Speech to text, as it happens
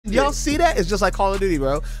Y'all see that? It's just like Call of Duty,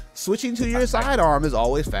 bro. Switching to your sidearm is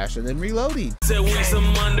always faster than reloading. So we some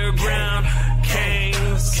underground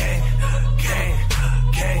Kxng.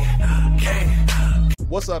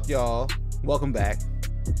 What's up, y'all? Welcome back.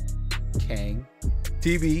 Kxng.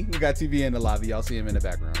 TV. We got TV in the lobby. Y'all see him in the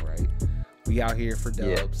background, right? We out here for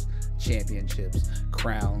dubs, championships,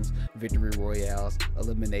 crowns, victory royales,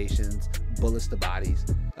 eliminations, bullets to bodies.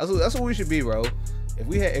 That's what we should be, bro.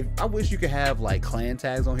 I wish you could have like clan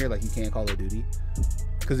tags on here like you can Call of Duty,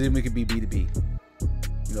 because then we could be B2B.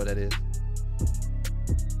 You know what that is?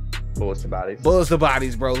 Bullets to bodies. Bullets to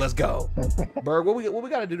bodies, bro. Let's go. Berg, what we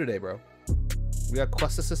got to do today, bro? We got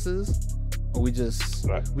quests, or we just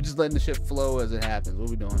letting the shit flow as it happens? What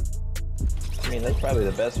we doing? I mean, that's probably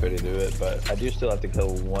the best way to do it, but I do still have to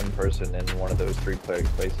kill one person in one of those 3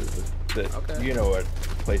 places. Okay. You know what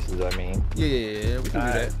places I mean. Yeah. We can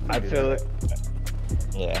do that. I feel it.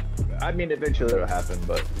 Yeah. I mean, eventually it'll happen,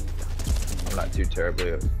 but I'm not too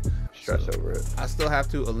terribly stressed over it. I still have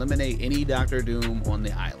to eliminate any Dr. Doom on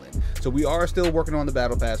the island. So we are still working on the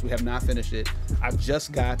battle pass. We have not finished it. I've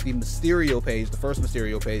just got the Mysterio page, the first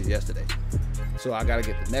Mysterio page yesterday. So I gotta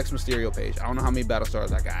get the next Mysterio page. I don't know how many battle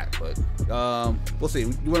stars I got, but we'll see.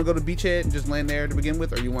 You wanna go to Beachhead and just land there to begin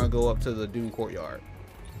with, or you wanna go up to the Doom Courtyard?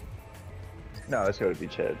 No, let's go to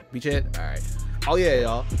Beachhead. Beachhead? All right. Oh yeah,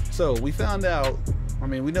 y'all. So we found out, I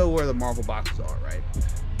mean, we know where the Marvel boxes are, right?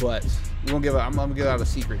 But I'm gonna give out a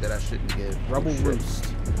secret that I shouldn't give. Rebel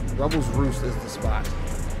Roost. Rebel's Roost is the spot.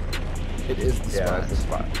 It is the spot. Yeah, it's the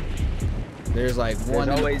spot. There's like one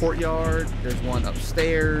in the courtyard, there's one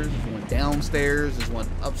upstairs, there's one downstairs, there's one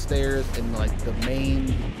upstairs, and like the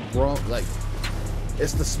main room, like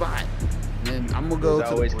it's the spot. And then I'm gonna go to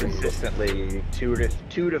always consistently two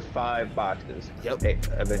to five boxes. Yep.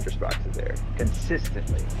 Avengers boxes there.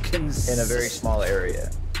 Consistently. In a very small area.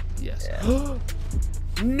 Yes. Yeah.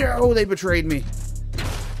 No, they betrayed me.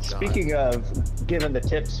 Speaking of giving the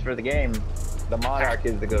tips for the game, the Monarch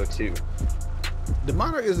is the go-to. The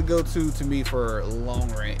Monarch is the go-to to me for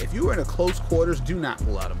long range. If you are in a close quarters, do not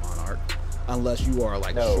pull out a Monarch unless you are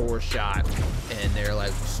like sure shot and they're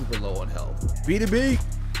like super low on health. B2B.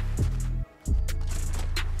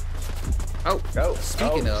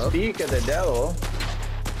 Speak of the devil.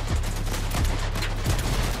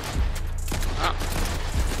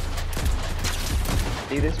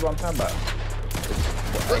 See, this is what I'm talking about.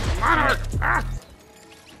 Monarch!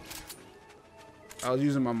 I was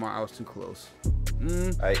using my I was too close.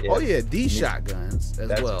 Oh yeah, these shotguns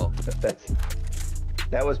as well.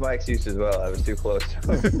 That was my excuse as well. I was too close.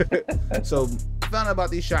 So I found out about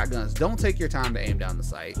these shotguns. Don't take your time to aim down the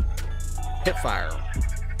sight. Hip fire them.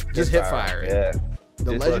 Just hip fire it. Yeah.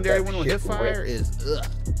 The legendary one with hip fire is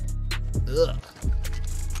ugh.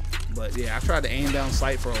 But yeah, I tried to aim down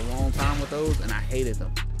sight for a long time with those, and I hated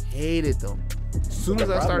them. As soon as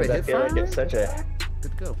I started hip firing, it's such a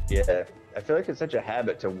good to go. Yeah, I feel like it's such a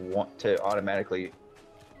habit to want to automatically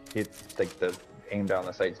hit like the aim down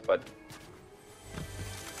the sights, but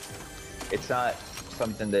it's not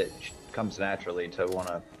something that comes naturally to want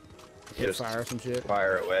to hip fire some shit.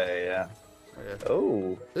 Fire away, yeah.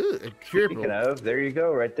 Oh, speaking of, there you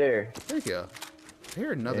go, right there. There you go. I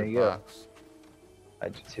hear another box. I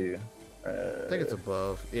do too. I think it's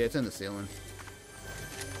above. Yeah, it's in the ceiling.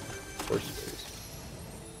 Of course it is.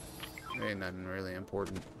 There ain't nothing really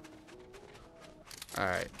important.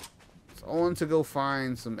 Alright. So on to go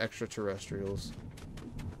find some extraterrestrials.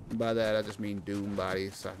 And by that, I just mean Doom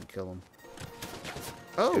bodies so I can kill them.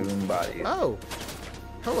 Oh. Doom bodies. Oh.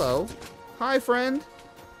 Hello. Hi, friend.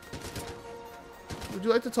 Would you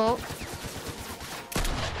like to talk?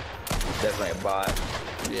 Definitely a bot.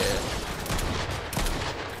 Yeah.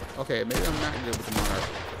 Okay, maybe I'm not good with the Monarch.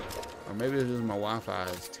 Or maybe it's just my Wi-Fi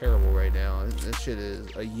is terrible right now. This shit is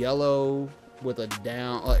a yellow with a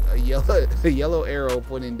down, like a yellow arrow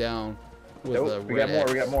pointing down with a red.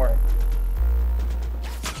 We got more.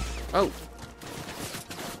 Oh.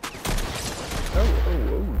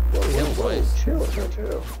 Whoa,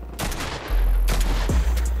 chill.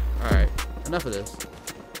 Alright, enough of this.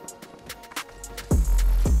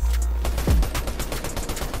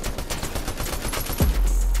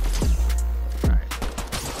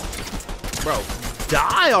 Bro,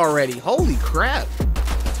 die already. Holy crap.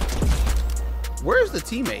 Where's the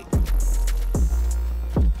teammate?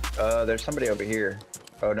 There's somebody over here.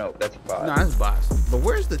 Oh no, that's a bot. No, that's a bot. But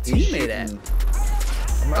where's the teammate at?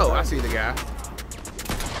 Oh, I see the guy.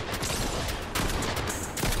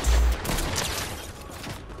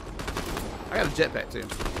 I got a jetpack too.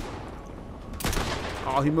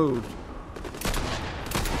 Oh, he moved.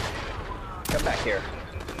 Come back here.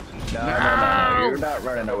 No. You're not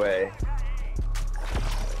running away.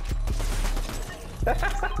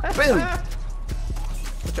 Boom.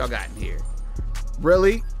 What y'all got in here?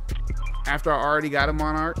 Really? After I already got a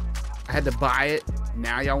Monarch, I had to buy it.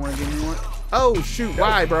 Now y'all want to give me one? Oh shoot!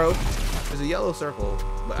 Why, bro? There's a yellow circle,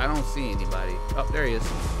 but I don't see anybody. Oh, there he is.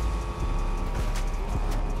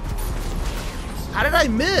 How did I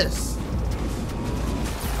miss?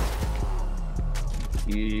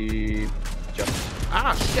 He jumped.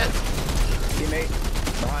 Ah, shit. Teammate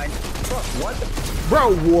behind. Fuck, what the?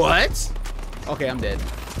 Bro, what? Okay, I'm dead.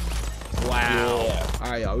 Wow. Yeah.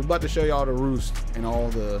 All right, y'all. We about to show y'all the roost and all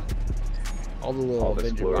the little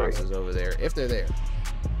Avenger boxes over there, if they're there.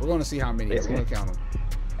 We're going to see how many. We're going to count them.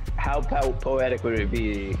 How poetic would it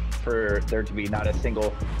be for there to be not a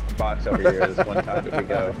single box over here this one time that we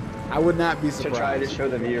go? I would not be surprised. To try to show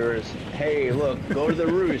the viewers, hey, look, go to the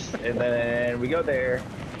roost, and then we go there,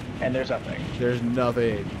 and there's nothing. There's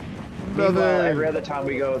nothing. Meanwhile, every other time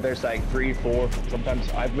we go, there's like 3, 4, sometimes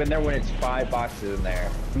I've been there when it's 5 boxes in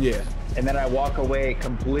there. Yeah. And then I walk away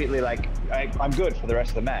completely like, I'm good for the rest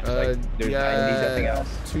of the match. Like, I need nothing else.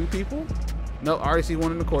 2 people? No, I already see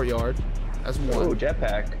one in the courtyard. That's 1. Oh,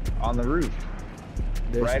 jetpack on the roof.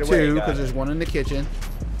 There's right 2, because there's 1 in the kitchen.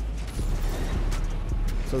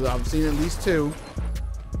 So I've seen at least 2.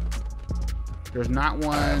 There's not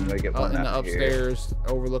one, in the upstairs,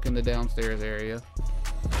 overlooking the downstairs area.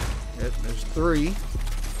 Yep, there's 3.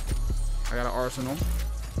 I got an arsenal.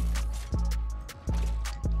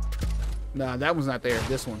 Nah, that one's not there.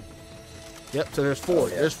 This one. Yep, so there's 4. Oh,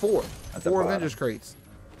 yeah. There's 4. That's 4 Avengers crates.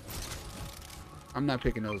 I'm not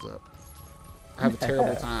picking those up. I have a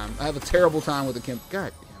terrible time. I have a terrible time with the Kemp.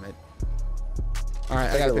 God damn it. All right,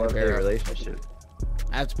 I gotta pick a pair up. Relationship.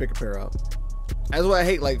 I have to pick a pair up. That's what I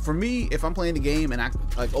hate. Like, for me, if I'm playing the game and I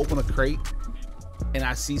like open a crate and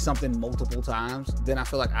I see something multiple times, then I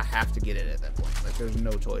feel like I have to get it at that point. Like, there's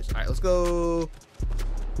no choice. All right, let's go.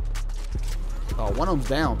 Oh, one of them's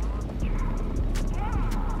down.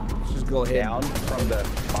 Let's just go ahead. Down from the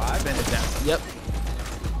 5 and it's down. Yep.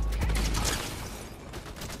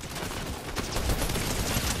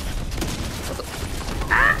 What the?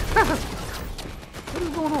 Ah! What is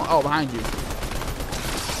going on? Oh, behind you.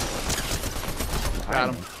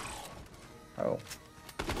 Got him. Oh.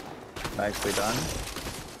 Nicely done.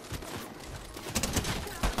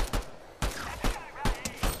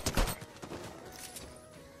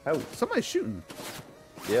 Oh. Somebody's shooting.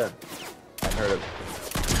 Yeah. I heard a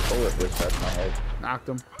bullet whiz past my head. Knocked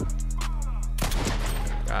him.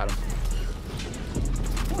 Got him.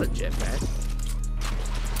 What a jetpack.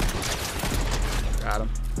 Got him.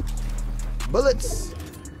 Bullets.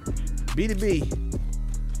 B to B.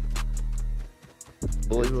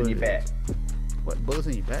 Bullets in your back. What, bullets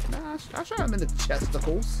in your back? Nah, I shot him in the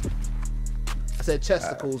chesticles. I said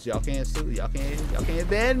chesticles. Y'all can't sue. Y'all can't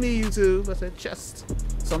ban me, YouTube. I said chest.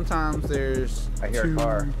 Sometimes there's. I hear a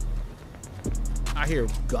car. I hear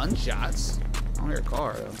gunshots. I don't hear a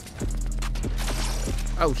car though.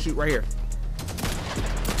 Oh shoot! Right here.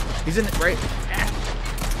 He's in it. Right. Ah.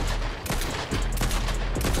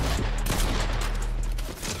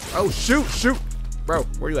 Oh shoot! Shoot, bro.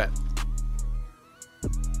 Where you at?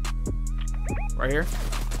 Right here.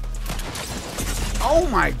 Oh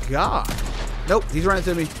my god. Nope, he's running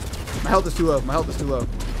to me. My health is too low. My health is too low.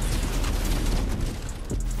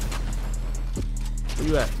 Where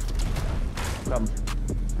you at? I'm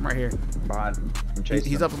right here. Behind. I'm chasing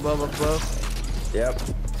He's him. up above. Yep.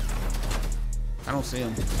 I don't see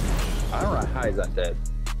him. I don't know how he's not dead.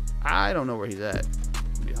 I don't know where he's at.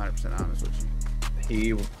 To be 100% honest with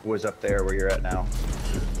you. He was up there where you're at now.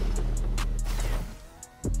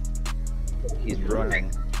 He's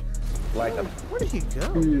running like a. Where did he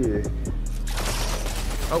go? Yeah.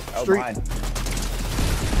 Oh, Oh, street. mine.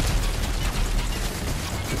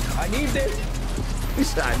 I need this. He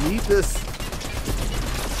said, I need this.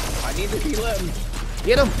 I need to heal him.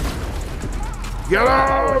 Get him. Get Oh,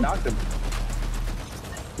 I him. knocked him.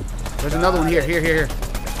 There's another one here. Here.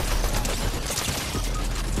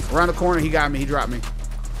 Around the corner, he got me. He dropped me.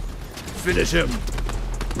 Finish him.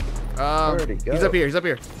 Where'd he go? He's up here. He's up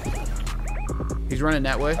here. He's running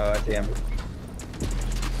that way. Oh, I see him.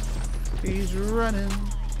 He's running.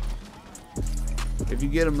 If you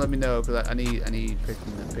get him, let me know, because I need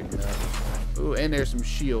picking it up. Ooh, and there's some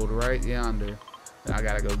shield right yonder that I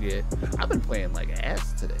gotta go get. I've been playing like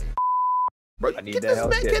ass today. Bro, I need get that this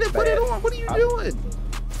health med kit kit and put it bad. on. What are you doing?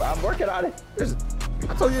 I'm working on it.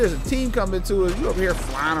 I told you there's a team coming to us. You over here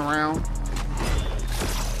flying around.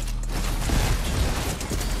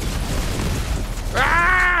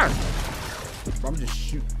 Ah! I'm just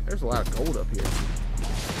shooting. There's a lot of gold up here.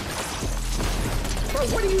 Bro,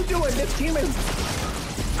 what are you doing? This team is.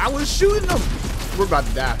 I was shooting them. We're about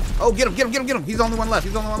to die. Oh, get him, get him, get him, get him. He's the only one left.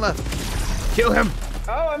 He's the only one left. Kill him.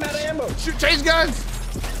 Oh, I'm out of ammo. Shoot chase guns.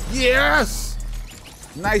 Yes.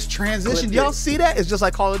 Nice transition. Y'all see that? It's just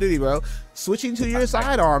like Call of Duty, bro. Switching to your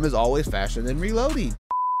sidearm is always faster than reloading.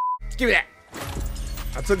 Give me that.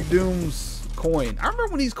 I took Doom's coin. I remember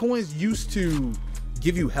when these coins used to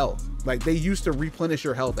give you health. Like they used to replenish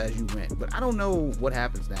your health as you went. But I don't know what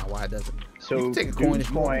happens now, why it doesn't. So you can take a coin if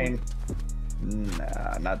you want.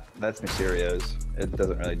 Nah, that's Mysterio's. It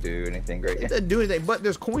doesn't really do anything great. It doesn't do anything, but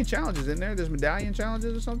there's coin challenges in there. There's medallion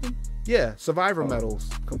challenges or something. Yeah, survivor medals.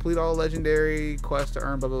 Complete all legendary quests to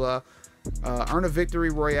earn blah blah blah. Earn a victory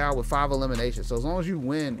royale with 5 eliminations. So as long as you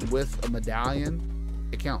win with a medallion,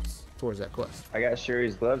 it counts towards that quest. I got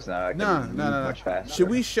Shuri's gloves now. I can move much faster. Should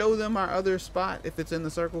we show them our other spot if it's in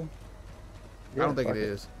the circle? Yeah, I don't think it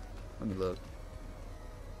is. Let me look.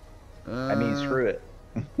 I mean, screw it.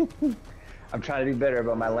 I'm trying to be better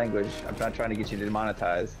about my language. I'm not trying to get you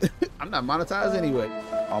demonetized. I'm not monetized anyway.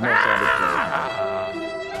 Almost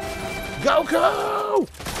 100%. Goku!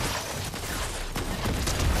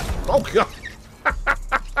 Oh god!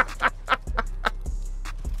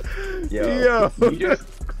 Yo, you just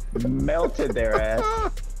melted their ass.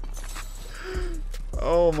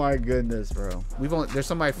 Oh my goodness, bro. There's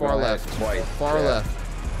somebody far left. Far left.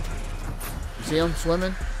 You see him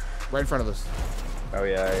swimming? Right in front of us. Oh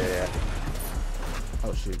yeah.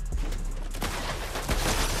 Oh shoot.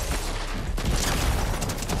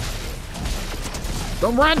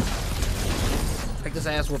 Don't run! Take this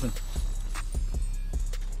ass whooping.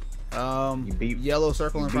 Yellow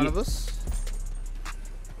circle in front of us.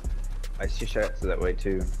 I see shots that way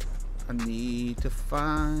too. I need to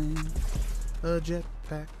find a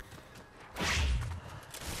jetpack.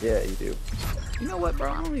 Yeah, you do. You know what,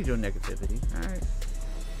 bro? I don't need your negativity. All right.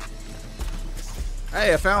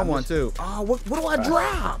 Hey, I found one too. Oh, what do I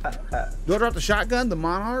drop? Do I drop the shotgun, the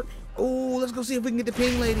Monarch? Oh, let's go see if we can get the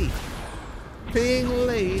ping lady. Ping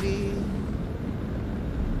lady.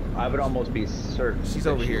 I would almost be certain. She's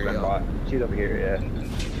over here, y'all. She's over here, yeah.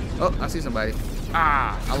 Oh, I see somebody.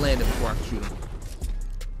 Ah, I landed before I could shoot him.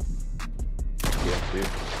 Yeah, dude.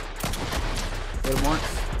 Hit him once.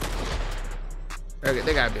 Okay,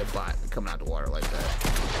 they gotta be a bot coming out the water like that.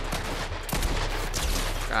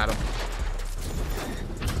 Got him.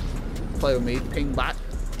 Play with me, ping bot.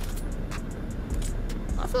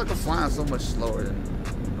 I feel like I'm flying so much slower than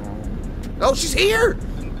normal. Oh, she's here!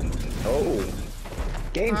 Oh.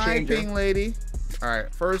 Game changer. Hi, ping lady.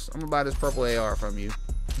 Alright, first I'm gonna buy this purple AR from you.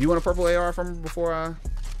 Do you want a purple AR from me before I...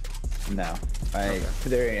 No.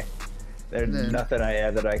 There's nothing I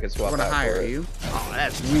have that I could swap I'm gonna out hire for you. Oh,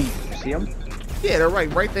 that's weak. You see him? Yeah, they're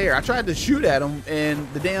right there. I tried to shoot at them, and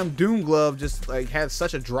the damn Doom glove just like had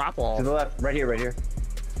such a drop off. To the left, right here.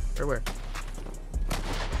 Where?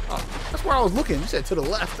 Oh, that's where I was looking. You said to the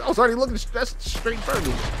left. I was already looking straight in front of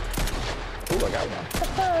me. Oh, I got one.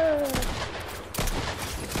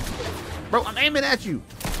 Bro, I'm aiming at you.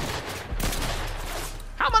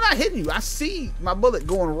 How am I not hitting you? I see my bullet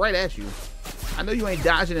going right at you. I know you ain't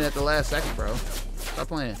dodging it at the last second, bro. Stop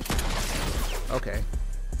playing. Okay.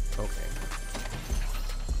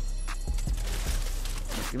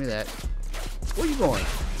 Give me that. Where you going?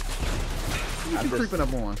 What you creeping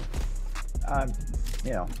up on?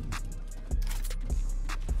 You know.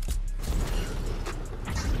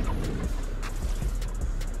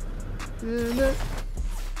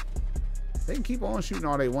 They can keep on shooting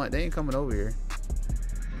all they want. They ain't coming over here.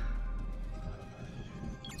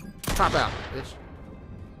 Pop out, bitch.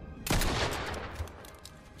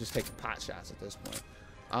 Just taking pot shots at this point.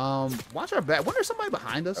 Watch our back. Wasn't there somebody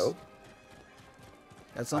behind us? Oh.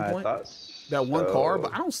 At some point? So. That one car,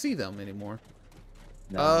 but I don't see them anymore.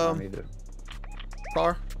 No, me either.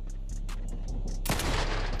 Car.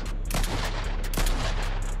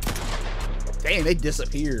 Damn, they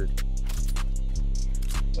disappeared.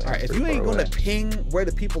 All right, if you ain't gonna ping where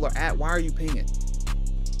the people are at, why are you pinging?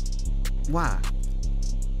 Why?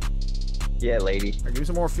 Yeah, lady. Right, give me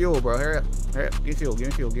some more fuel, bro. Hurry up. Give me fuel. Did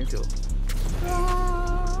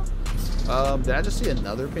I just see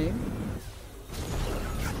another ping?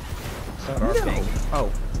 No. Ping. Oh.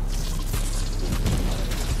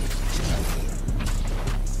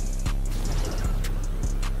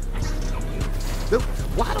 Dude,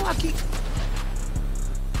 why do I keep...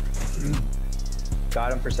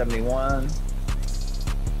 Got him for 71.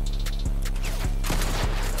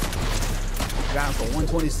 Got him for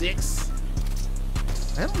 126.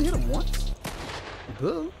 I only hit him once.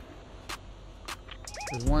 Good.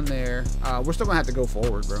 There's one there. We're still gonna have to go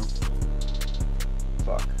forward, bro.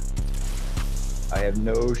 Fuck. I have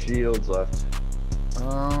no shields left.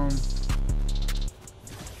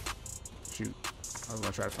 Shoot. I was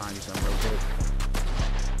gonna try to find you something real quick.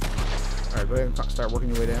 All right, go ahead and start working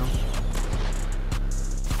your way down.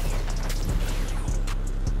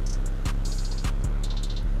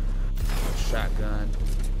 Shotgun.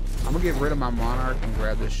 I'm gonna get rid of my Monarch and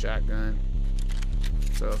grab this shotgun.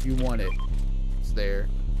 So if you want it, it's there.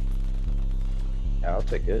 Yeah, I'll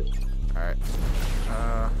take it. All right.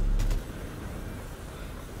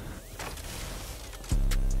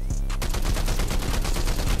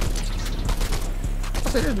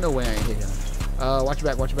 I say there's no way I ain't hit him. Watch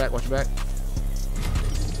your back. Watch your back. Watch your back.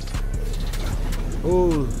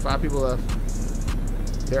 Ooh, 5 people left.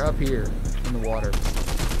 They're up here in the water.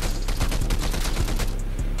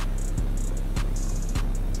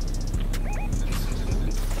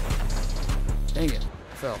 Dang it.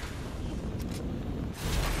 I fell.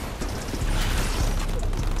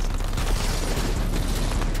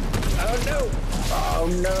 Oh no! Oh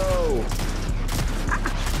no!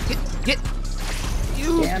 Get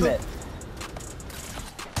you! Damn it!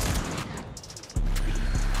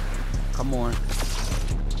 Come on.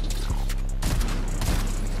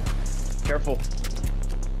 Careful.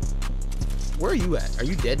 Where are you at? Are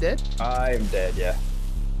you dead? I'm dead, yeah.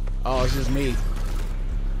 Oh, it's just me.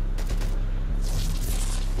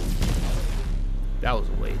 That was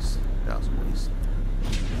a waste. That was a waste.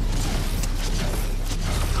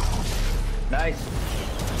 Nice.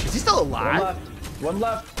 Is he still alive? One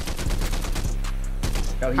left.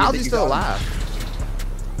 No, How's he still alive?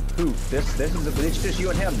 Who? This is it's just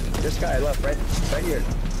you and him. This guy left right here.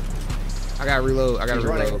 I gotta reload. I gotta He's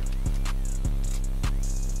reload. running.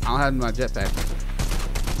 I don't have my jetpack.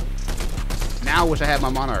 Now I wish I had my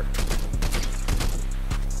Monarch.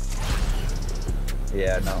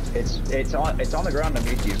 Yeah, no. It's on the ground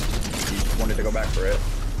underneath you. You wanted to go back for it.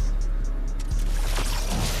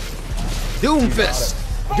 Doomfist!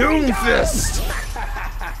 Doomfist!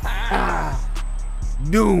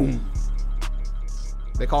 Doom!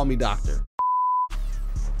 They call me Doctor.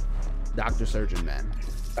 Doctor Surgeon Man.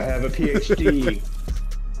 I have a PhD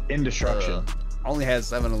in destruction. Only has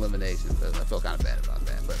 7 eliminations. I feel kind of bad about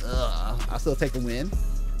that, but I'll still take a win.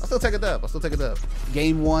 I'll still take a dub.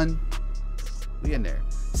 Game 1, we in there.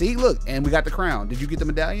 See, look, and we got the crown. Did you get the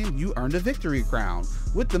medallion? You earned a victory crown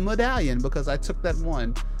with the medallion because I took that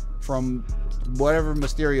one from whatever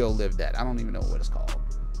Mysterio lived at. I don't even know what it's called,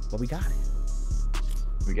 but we got it.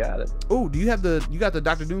 We got it. Oh, do you got the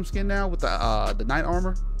Doctor Doom skin now with the knight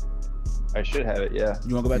armor? I should have it, yeah.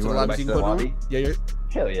 You want to go back to the lobby so you can put it on? Yeah.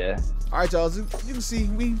 Hell yeah. All right, y'all. You can see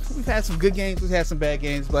we've had some good games, we've had some bad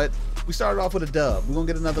games, but we started off with a dub. We're gonna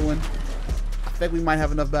get another one. I think we might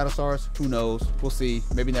have enough battle stars. Who knows? We'll see.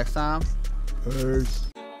 Maybe next time. Peace.